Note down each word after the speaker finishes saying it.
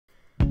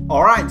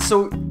Alright,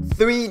 so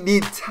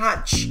 3D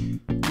touch,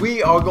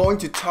 we are going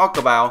to talk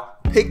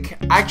about pick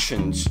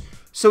actions.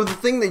 So the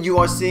thing that you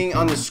are seeing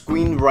on the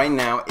screen right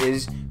now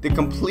is the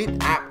complete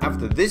app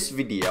after this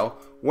video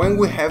when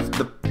we have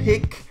the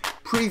pick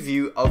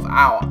preview of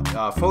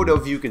our photo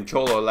view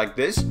controller like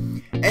this.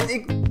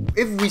 And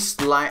if we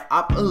slide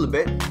up a little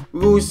bit, we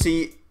will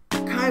see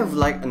kind of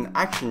like an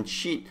action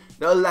sheet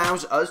that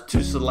allows us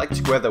to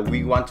select whether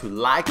we want to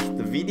like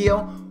the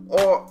video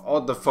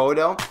or the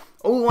photo,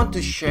 or we want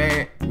to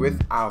share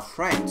with our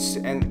friends.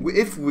 And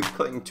if we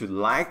click to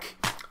like,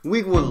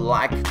 we will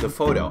like the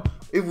photo.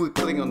 If we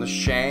click on the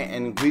share,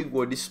 and we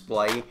will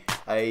display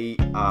a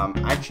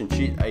action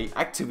sheet, a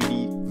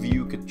activity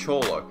view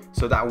controller,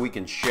 so that we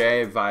can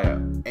share via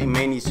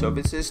many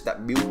services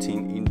that built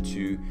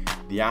into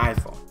the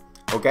iPhone.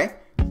 Okay,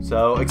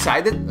 so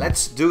excited?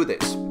 Let's do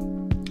this.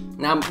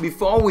 Now,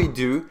 before we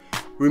do,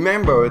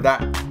 remember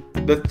that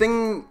the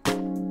thing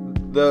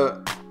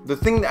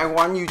that I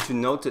want you to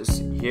notice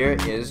here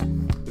is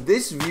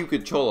this view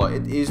controller.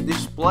 It is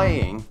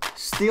displaying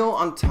still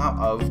on top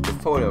of the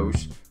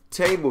photos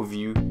table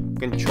view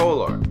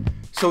controller.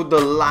 So the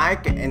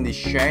like and the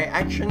share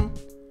action,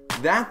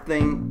 that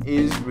thing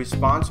is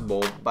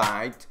responsible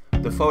by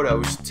the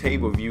photos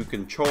table view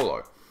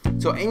controller.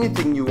 So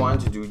anything you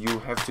want to do, you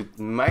have to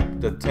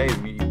make the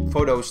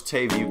photos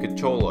table view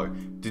controller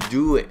to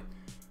do it.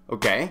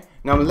 Okay,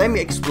 now let me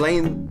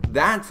explain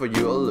that for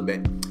you a little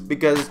bit,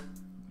 because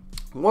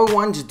what we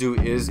want to do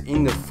is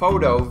in the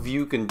photo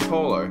view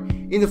controller,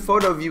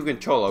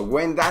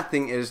 when that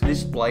thing is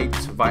displayed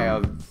via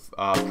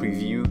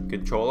preview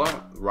controller,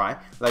 right,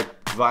 like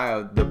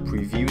via the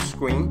preview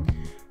screen,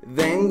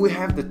 then we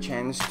have the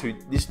chance to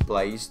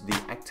display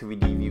the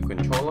activity view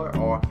controller,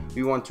 or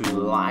we want to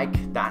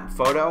like that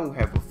photo. We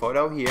have a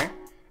photo here,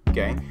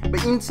 okay,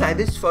 but inside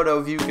this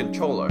photo view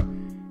controller,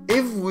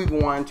 if we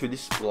want to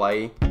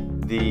display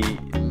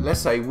let's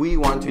say we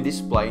want to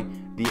display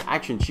the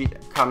action sheet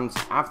that comes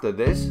after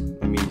this.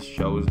 Let me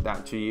show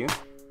that to you.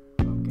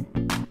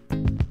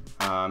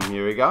 Okay.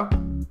 Here we go.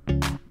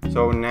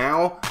 So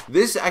now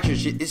this action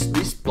sheet is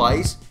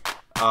displays,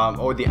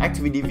 or the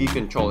activity view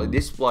controller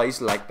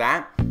displays like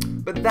that,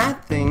 but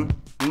that thing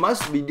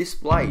must be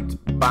displayed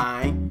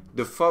by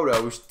the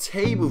photos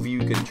table view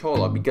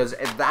controller, because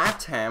at that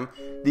time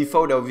the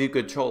photo view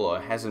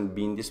controller hasn't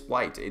been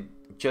displayed, it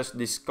just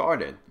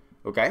discarded.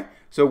 Okay,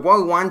 so what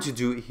we want to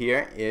do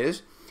here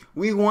is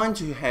we want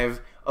to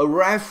have a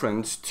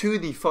reference to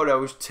the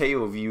photos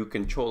table view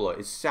controller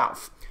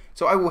itself.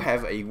 So I will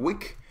have a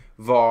wik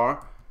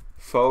var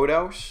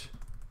photos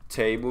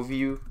table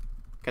view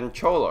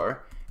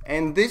controller,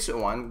 and this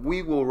one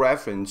we will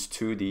reference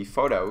to the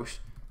photos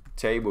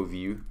table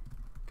view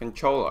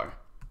controller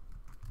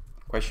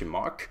question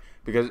mark,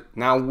 because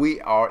now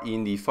we are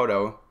in the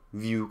photo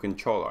view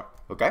controller.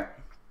 Okay,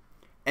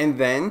 and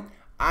then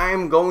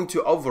I'm going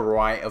to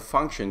override a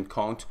function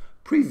called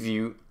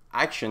preview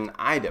action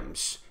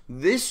items.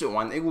 This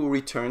one, it will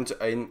return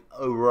an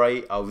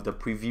array of the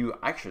preview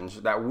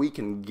actions that we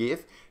can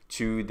give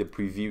to the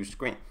preview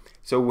screen.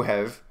 So we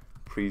have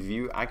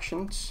preview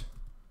actions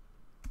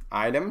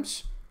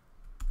items.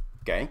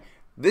 Okay,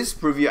 this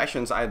preview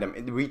actions item,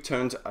 it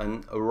returns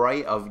an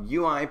array of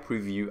UI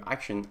preview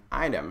action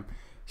item.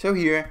 So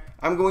here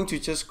I'm going to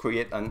just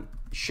create a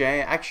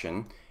share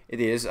action. It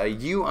is a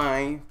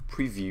UI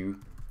preview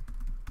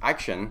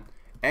action,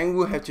 and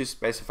we'll have to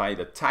specify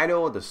the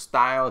title, the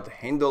style, the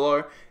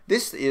handler.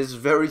 This is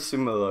very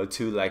similar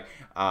to like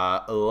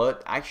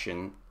alert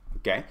action.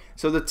 Okay,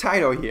 so the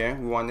title here,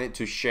 we want it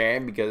to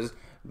share because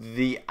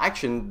the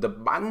action, the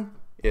button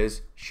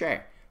is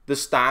share. The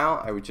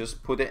style, I will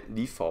just put it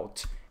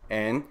default,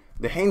 and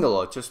the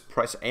handler, just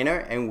press enter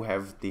and we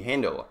have the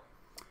handler.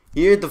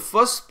 Here the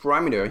first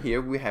parameter,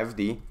 here we have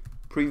the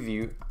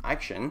preview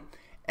action,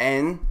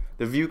 and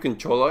the view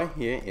controller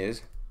here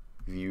is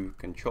view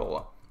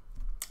controller.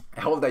 I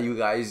hope that you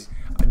guys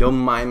don't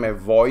mind my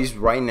voice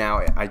right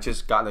now. I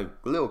just got a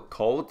little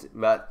cold,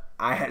 but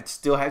I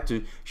still have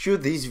to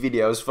shoot these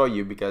videos for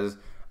you because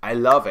I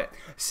love it.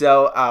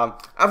 So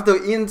after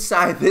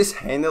inside this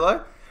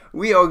handler,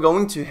 we are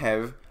going to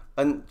have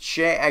a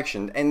share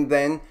action, and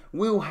then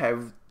we'll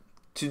have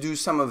to do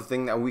some of the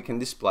things that we can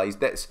display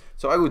this.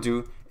 So I will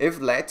do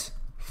if let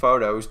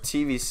photos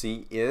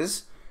tvc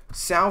is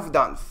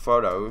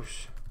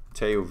self.photos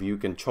tail view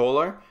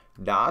controller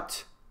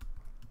dot.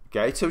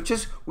 Okay, so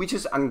we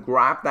just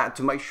ungrab that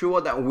to make sure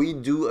that we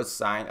do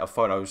assign a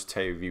photos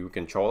table view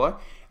controller,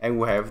 and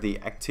we have the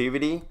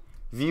activity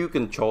view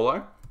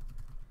controller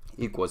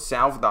equals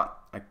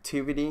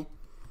self.activity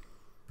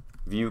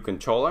view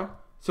controller.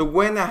 So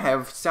when I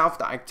have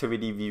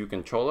self.activity view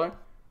controller,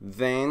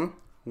 then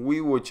we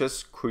will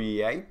just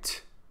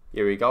create,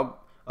 here we go,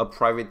 a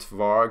private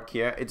var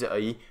here. It's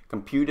a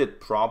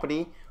computed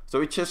property.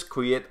 So it just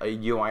create a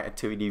UI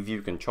activity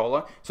view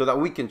controller so that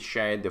we can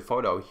share the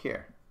photo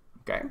here.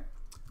 Okay,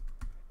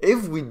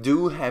 if we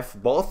do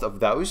have both of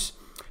those,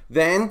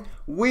 then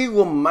we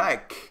will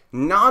make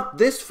not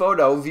this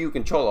photo view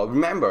controller.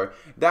 Remember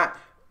that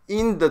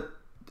in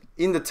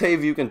in the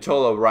table view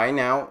controller right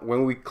now,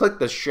 when we click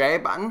the share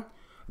button,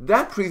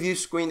 that preview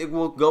screen, it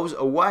will goes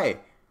away,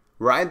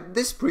 right?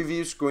 This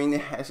preview screen,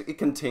 it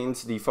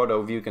contains the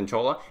photo view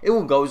controller. It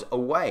will goes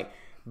away,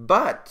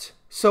 but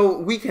so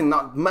we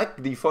cannot make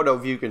the photo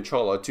view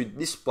controller to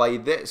display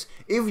this.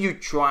 If you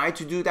try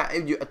to do that,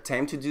 if you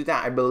attempt to do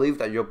that, I believe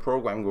that your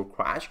program will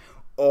crash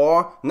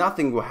or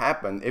nothing will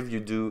happen if you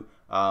do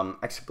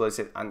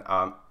explicit and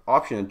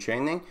optional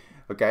training.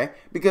 Okay,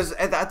 because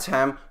at that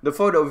time the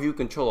photo view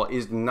controller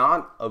is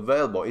not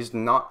available, it's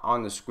not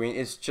on the screen,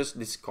 it's just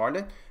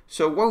discarded.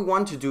 So what we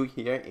want to do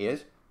here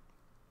is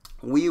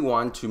we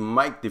want to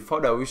make the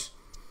photos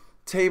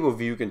table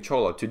view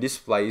controller to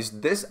display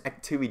this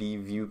activity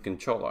view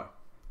controller.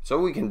 So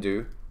we can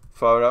do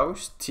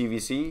photos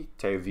tvc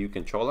table view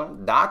controller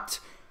dot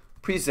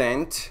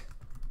present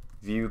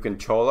view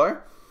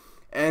controller,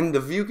 and the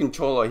view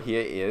controller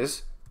here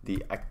is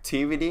the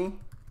activity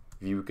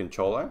view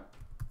controller,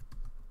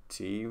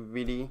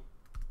 activity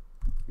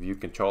view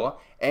controller,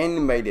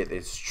 animated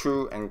is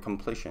true and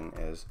completion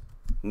is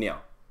nil.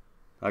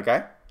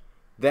 Okay,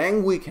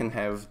 then we can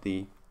have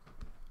the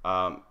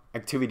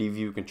activity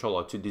view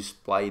controller to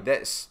display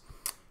this.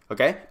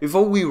 Okay,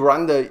 before we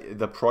run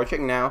the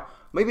project now,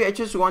 maybe I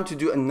just want to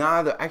do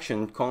another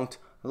action called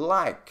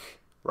like,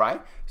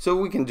 right? So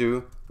we can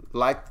do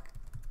like,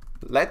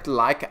 let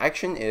like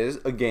action is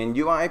again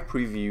UI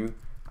preview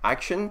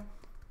action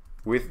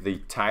with the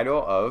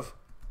title of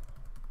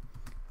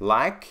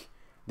like,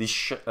 the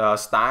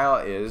style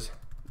is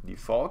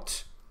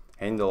default,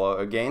 handler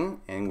again,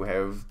 and we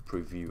have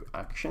preview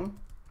action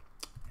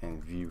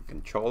and view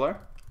controller.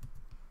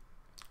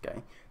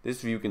 Okay,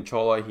 this view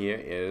controller here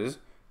is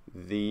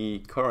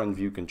the current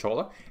view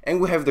controller,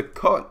 and we have the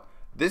code.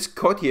 This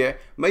code here,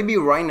 maybe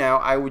right now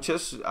I would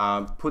just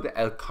put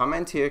a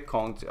comment here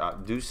called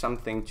do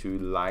something to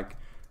like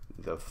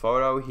the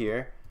photo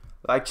here,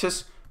 like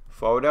just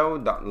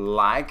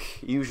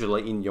photo.like.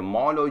 Usually in your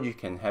model you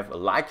can have a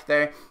like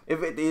there.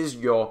 If it is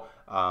your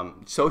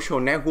social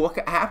network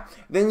app,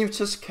 then you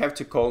just have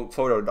to call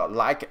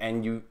photo.like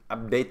and you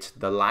update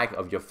the like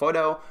of your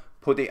photo,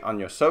 put it on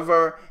your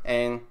server,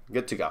 and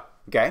good to go.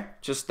 Okay,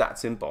 just that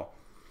simple.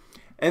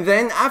 And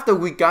then after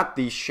we got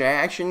the share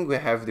action, we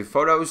have the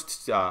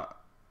photos,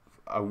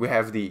 we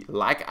have the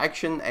like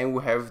action, and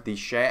we have the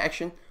share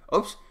action.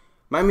 Oops,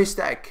 my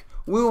mistake.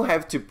 We will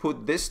have to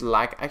put this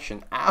like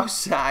action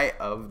outside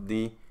of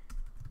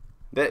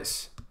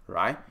this,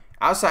 right?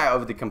 Outside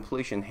of the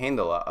completion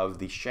handler of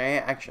the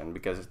share action,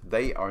 because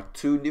they are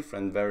two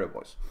different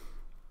variables.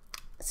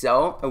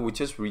 So we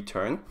just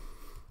return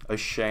a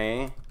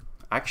share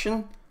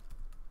action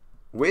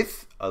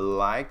with a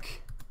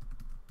like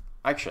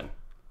action.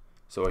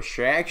 So a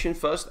share action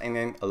first and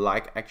then a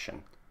like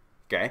action.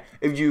 Okay,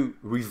 if you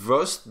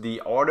reverse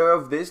the order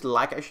of this,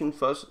 like action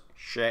first,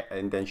 share,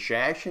 and then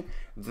share action,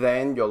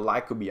 then your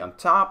like will be on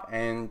top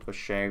and your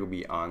share will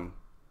be on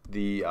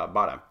the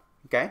bottom.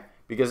 Okay,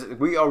 because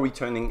we are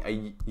returning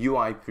a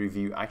UI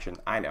preview action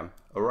item.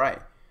 All right,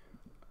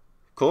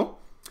 cool.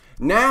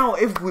 Now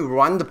if we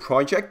run the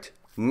project,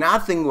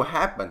 nothing will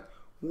happen.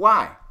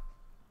 Why?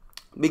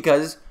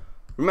 Because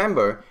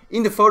remember,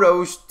 in the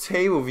photos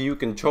table view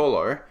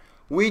controller,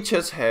 we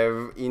just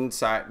have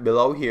inside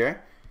below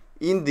here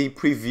in the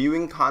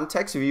previewing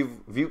context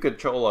view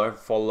controller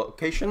for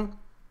location.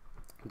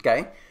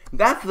 Okay,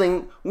 that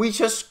thing, we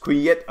just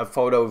create a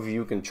photo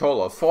view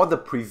controller for the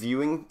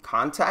previewing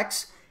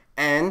context,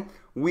 and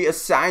we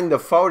assign the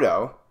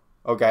photo.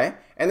 Okay,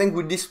 and then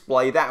we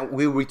display that,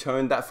 we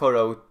return that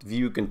photo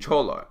view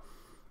controller.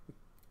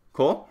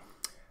 Cool.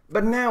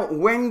 But now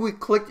when we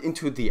click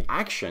into the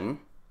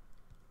action,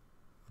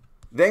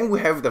 then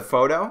we have the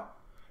photo.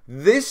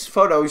 This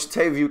photos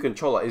table view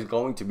controller is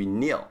going to be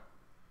nil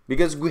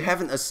because we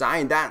haven't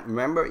assigned that.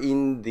 Remember,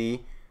 in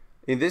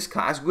this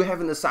class we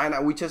haven't assigned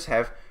that. We just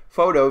have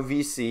photo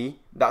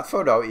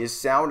vc.photo is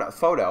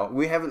cell.photo.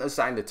 We haven't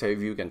assigned the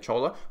table view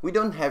controller. We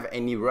don't have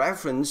any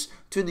reference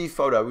to the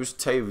photos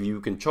table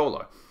view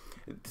controller.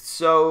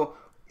 So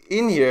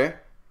in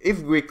here,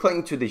 if we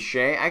click to the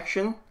share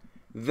action,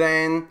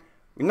 then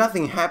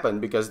nothing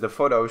happened because the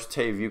photos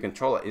table view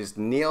controller is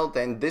nil.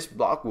 Then this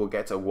block will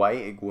get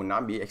away, it will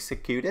not be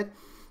executed.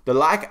 The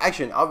like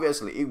action,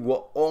 obviously it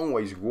will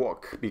always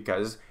work,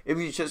 because if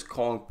you just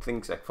call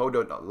things like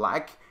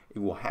photo.like, it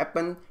will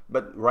happen,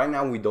 but right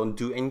now we don't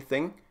do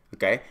anything.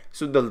 Okay,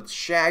 so the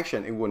share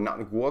action, it will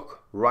not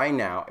work right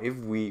now if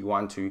we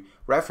want to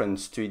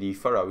reference to the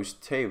photos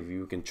table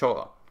view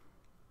controller.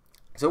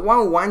 So what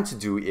we want to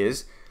do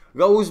is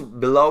goes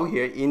below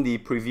here in the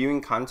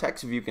previewing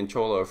context view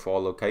controller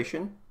for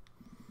location,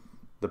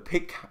 the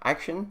pick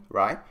action,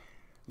 right?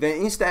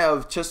 Then instead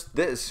of just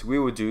this, we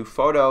will do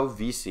photo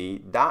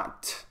vc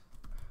dot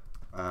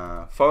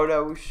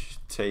photos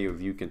table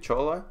view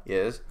controller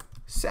is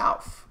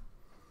self.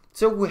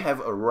 So we have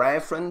a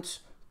reference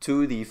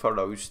to the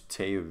photos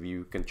table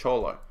view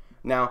controller.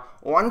 Now,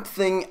 one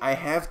thing I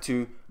have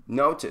to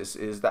notice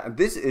is that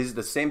this is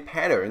the same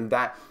pattern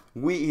that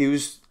we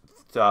use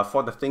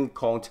for the thing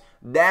called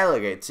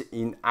delegate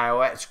in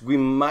iOS. We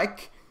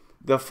make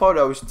the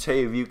photos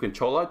view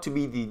controller to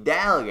be the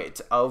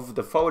delegate of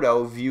the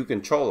photo view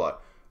controller,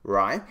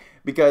 right?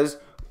 Because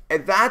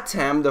at that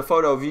time, the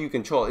photo view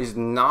controller is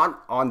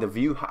not on the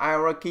view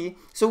hierarchy,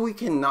 so we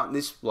cannot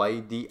display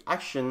the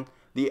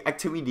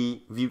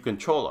activity view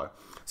controller.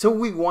 So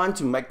we want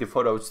to make the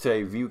photos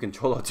view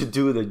controller to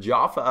do the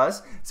job for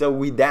us. So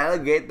we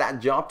delegate that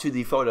job to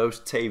the photos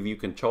view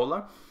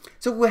controller.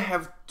 So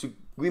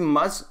we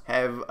must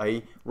have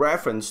a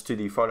reference to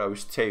the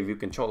photos view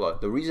controller.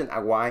 The reason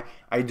why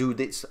I do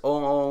this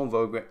all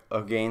over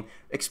again,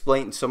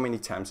 explained so many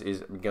times,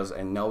 is because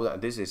I know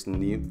that this is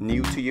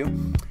new to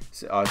you,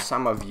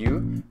 some of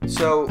you.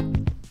 So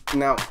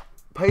now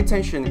pay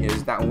attention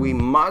is that we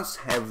must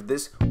have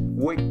this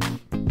quick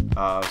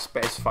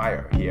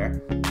specifier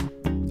here.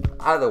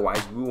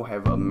 Otherwise, we will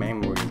have a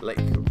memory leak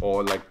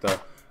or like the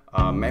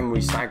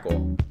memory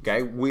cycle.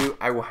 Okay,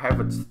 I will have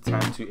a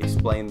time to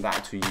explain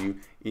that to you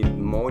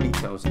in more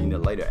details in the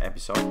later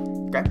episode.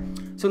 Okay,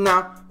 so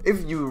now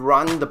if you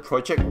run the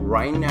project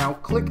right now,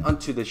 click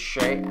onto the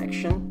share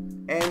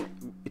action and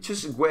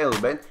just wait a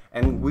little bit,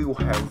 and we will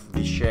have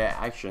the share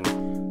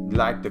action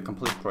like the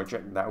complete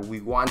project that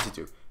we want to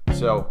do.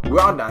 So we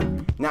are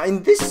done. Now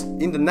in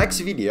the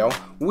next video,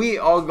 we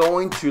are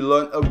going to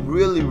learn a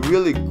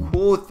really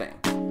cool thing.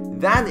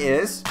 That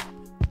is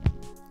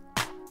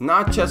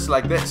not just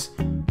like this.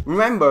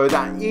 Remember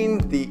that in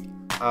the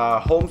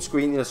home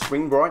screen in the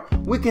Springboard,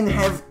 we can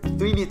have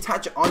 3D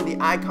touch on the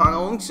icon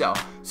also.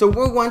 So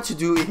what we want to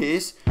do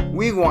is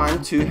we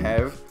want to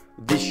have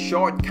the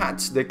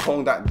shortcuts. They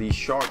call that the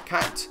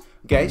shortcut.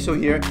 Okay, so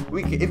here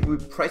if we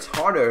press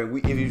harder, if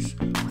we use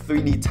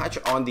 3D touch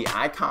on the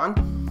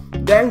icon,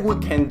 then we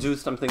can do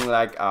something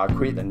like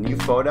create a new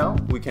photo.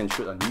 We can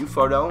shoot a new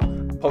photo,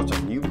 post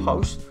a new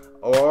post,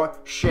 or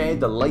share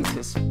the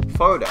latest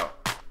photo.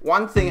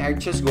 One thing I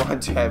just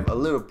want to have a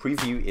little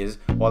preview is,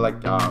 or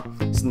like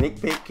sneak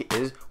peek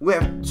is, we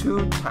have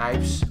two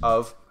types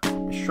of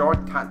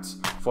shortcuts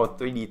for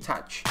 3D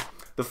touch.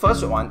 The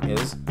first one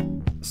is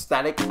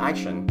static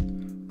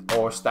action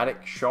or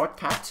static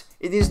shortcut.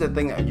 It is the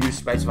thing that you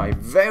specify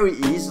very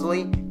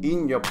easily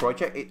in your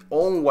project. It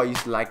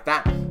always like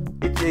that.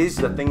 It is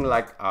the thing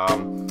like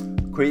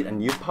create a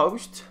new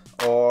post,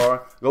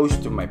 or goes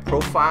to my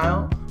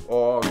profile,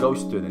 or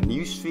goes to the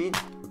newsfeed.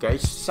 Okay,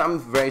 some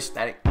very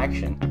static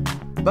action.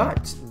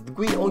 But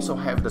we also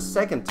have the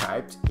second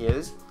type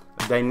is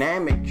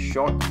dynamic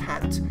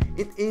shortcut.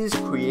 It is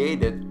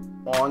created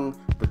on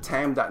the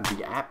time that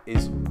the app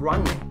is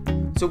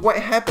running. So what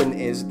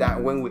happened is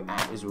that when the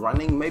app is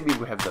running, maybe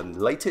we have the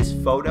latest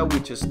photo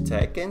we just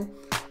taken.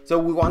 So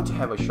we want to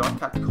have a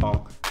shortcut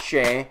called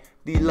share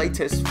the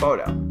latest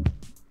photo.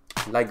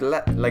 Like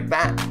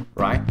that,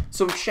 right?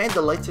 So share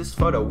the latest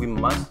photo, we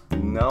must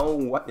know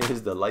what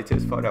is the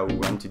latest photo we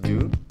want to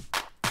do,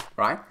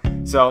 right?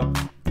 So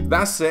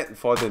that's it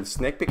for the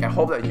sneak peek. I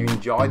hope that you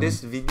enjoy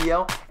this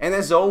video, and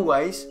as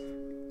always,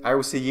 I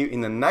will see you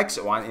in the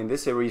next one in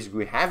this series.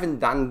 We haven't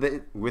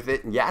done with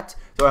it yet,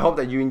 so I hope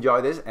that you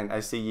enjoy this, and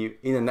I see you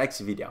in the next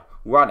video.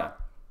 Well done.